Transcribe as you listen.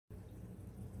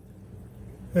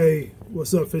Hey,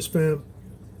 what's up, fish fam?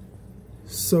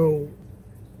 So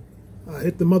I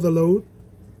hit the mother lode.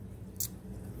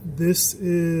 This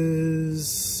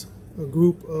is a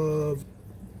group of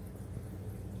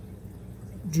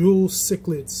Jewel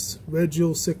Cichlids, red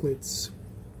Jewel Cichlids.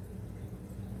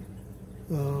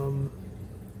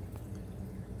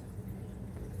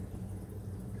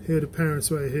 Here are the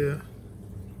parents right here.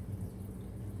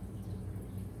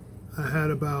 I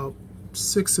had about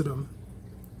 6 of them,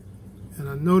 and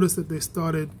I noticed that they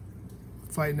started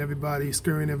fighting everybody,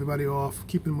 scaring everybody off,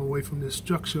 keeping them away from this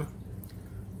structure.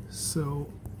 So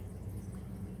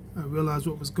I realized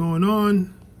what was going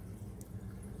on.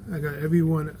 I got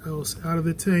everyone else out of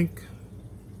the tank,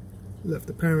 left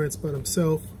the parents by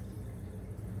themselves,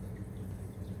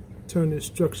 turned this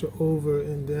structure over,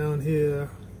 and down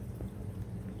here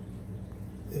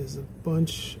is a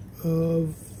bunch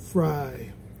of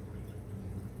fry.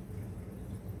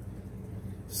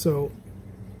 So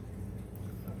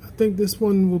I think this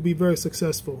one will be very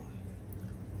successful,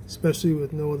 especially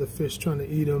with no other fish trying to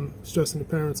eat them, stressing the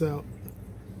parents out.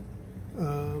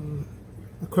 I'm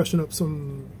crushing up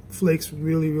some flakes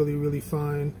really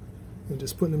fine and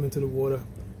just putting them into the water.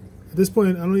 At this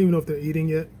point, I don't even know if they're eating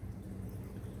yet.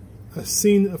 I've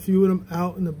seen a few of them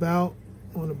out and about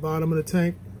on the bottom of the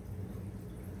tank,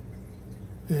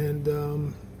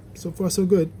 and so far so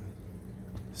good.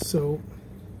 So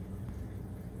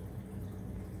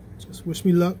just wish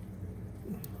me luck.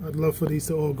 I'd love for these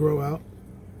to all grow out.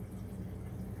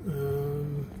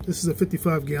 This is a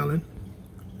 55 gallon.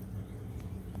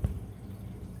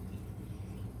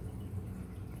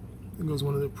 There goes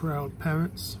one of the proud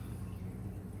parents.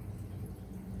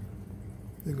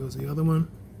 There goes the other one.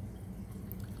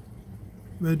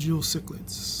 Red Jewel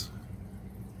Cichlids.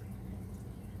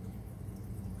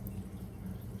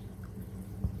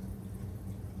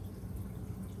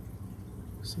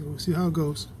 So we'll see how it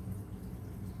goes.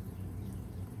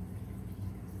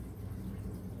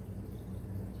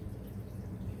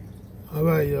 All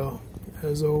right, y'all.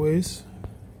 As always,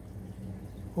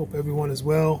 hope everyone is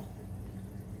well,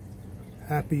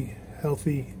 happy,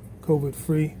 healthy,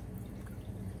 COVID-free.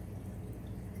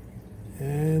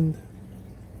 And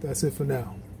that's it for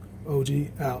now.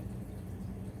 OG out.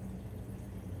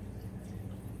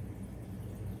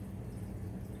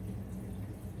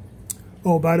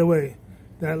 Oh, by the way,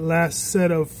 that last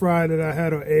set of fry that I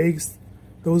had, or eggs,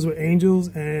 those were angels,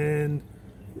 and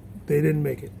they didn't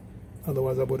make it.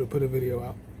 Otherwise, I would have put a video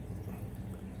out.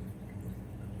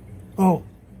 Oh,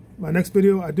 my next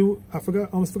video, I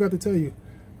almost forgot to tell you,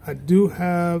 I do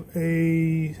have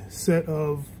a set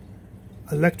of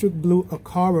electric blue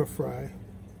Akara fry.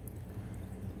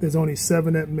 There's only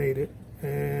 7 that made it,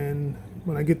 and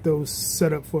when I get those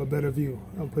set up for a better view,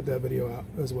 I'll put that video out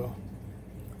as well.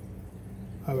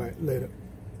 All right, later.